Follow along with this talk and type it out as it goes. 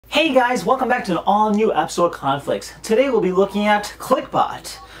Hey guys, welcome back to an all-new episode of Conflicts. Today we'll be looking at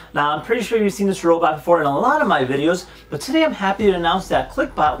ClicBot. Now I'm pretty sure you've seen this robot before in a lot of my videos, but today I'm happy to announce that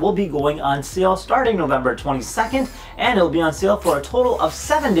ClicBot will be going on sale starting November 22nd, and it will be on sale for a total of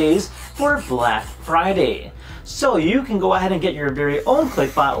 7 days for Black Friday. So you can go ahead and get your very own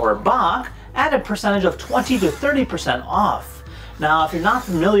ClicBot or bot at a percentage of 20 to 30% off. Now, if you're not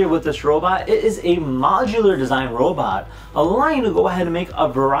familiar with this robot, it is a modular design robot, allowing you to go ahead and make a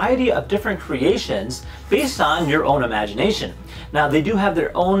variety of different creations based on your own imagination. Now, they do have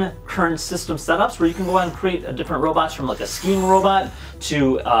their own current system setups where you can go ahead and create different robots, from like a skiing robot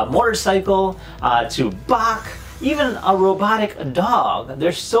to a motorcycle to Bach, even a robotic dog.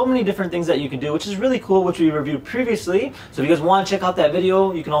 There's so many different things that you can do, which is really cool, which we reviewed previously. So if you guys want to check out that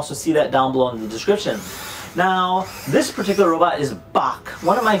video, you can also see that down below in the description. Now, this particular robot is Bach,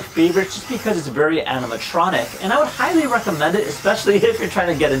 one of my favorites just because it's very animatronic, and I would highly recommend it, especially if you're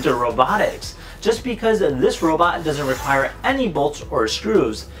trying to get into robotics, just because this robot doesn't require any bolts or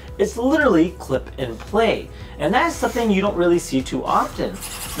screws. It's literally clip and play, and that's something you don't really see too often.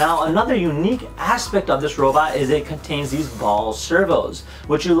 Now, another unique aspect of this robot is it contains these ball servos,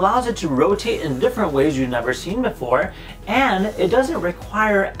 which allows it to rotate in different ways you've never seen before, and it doesn't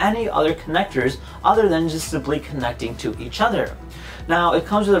require any other connectors other than just simply connecting to each other. Now, it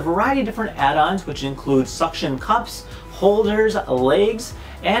comes with a variety of different add-ons, which include suction cups, holders, legs,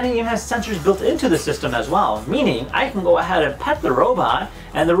 and it even has sensors built into the system as well, meaning I can go ahead and pet the robot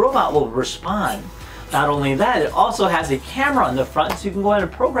and the robot will respond. Not only that, it also has a camera on the front, so you can go ahead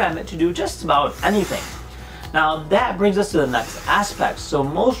and program it to do just about anything. Now that brings us to the next aspect. So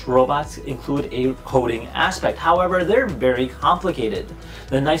most robots include a coding aspect. However, they're very complicated.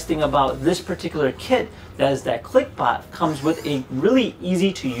 The nice thing about this particular kit is that ClicBot comes with a really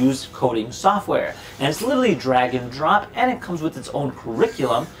easy to use coding software. And it's literally drag and drop, and it comes with its own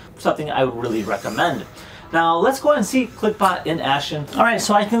curriculum, something I would really recommend. Now let's go ahead and see ClicBot in action. Alright,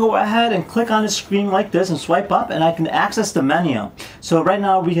 so I can go ahead and click on the screen like this and swipe up, and I can access the menu. So right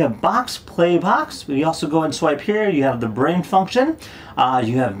now we have box, play box. We also go and swipe here. You have the brain function.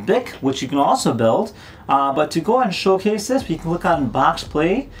 You have BIC, which you can also build. But to go ahead and showcase this, we can click on box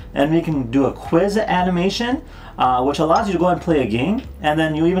play, and we can do a quiz animation, which allows you to go ahead and play a game. And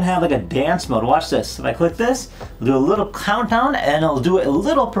then you even have like a dance mode. Watch this. If I click this, it'll do a little countdown, and it'll do a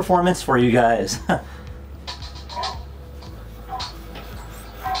little performance for you guys.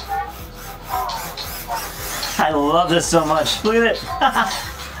 I love this so much. Look at it.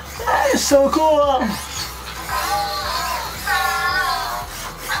 That is so cool.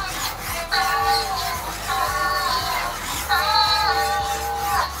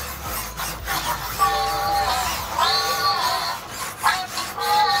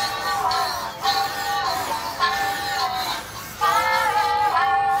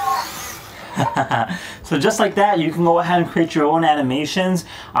 So just like that, you can go ahead and create your own animations.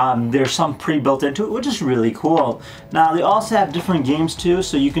 There's some pre-built into it, which is really cool. Now they also have different games too,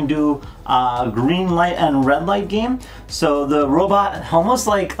 so you can do green light and red light game. So the robot, almost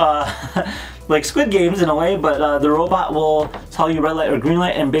like like Squid Games in a way, but the robot will tell you red light or green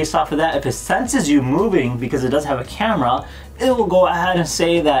light, and based off of that, if it senses you moving, because it does have a camera, it will go ahead and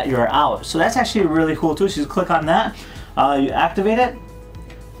say that you're out. So that's actually really cool too. So you click on that, you activate it.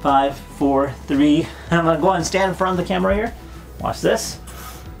 5, 4, 3. I'm gonna go ahead and stand in front of the camera here. Watch this.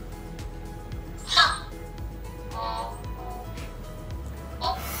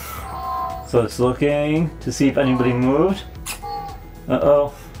 So it's looking to see if anybody moved.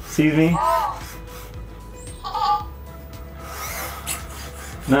 Uh-oh, sees me?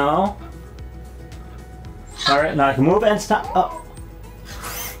 No? Alright, now I can move and stop. Oh.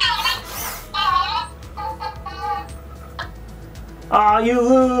 Ah, you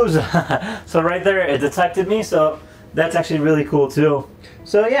lose! So right there, it detected me, so that's actually really cool too.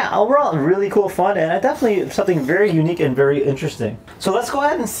 So yeah, overall, really cool fun, and definitely something very unique and very interesting. So let's go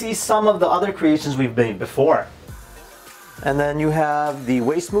ahead and see some of the other creations we've made before. And then you have the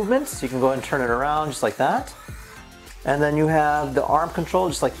waist movements. You can go ahead and turn it around just like that. And then you have the arm control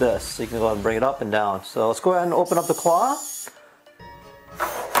just like this. So you can go ahead and bring it up and down. So let's go ahead and open up the claw.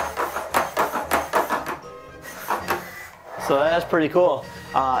 So that's pretty cool.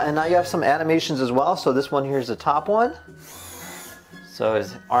 And now you have some animations as well. So this one here is the top one. So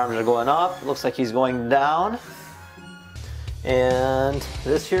his arms are going up. It looks like he's going down. And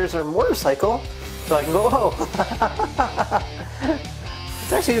this here's a motorcycle. So I can go, whoa.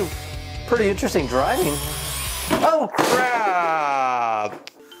 It's actually pretty interesting driving. Oh crap!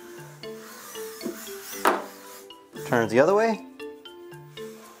 Turns the other way.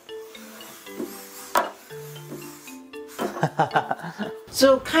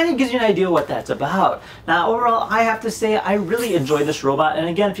 So kind of gives you an idea what that's about. Now overall, I have to say I really enjoyed this robot, and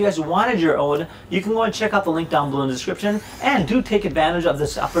again, if you guys wanted your own, you can go and check out the link down below in the description, and do take advantage of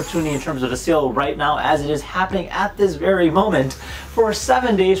this opportunity in terms of the sale right now, as it is happening at this very moment for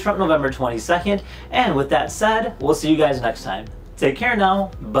 7 days from November 22nd. And with that said, we'll see you guys next time. Take care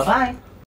now. Bye-bye.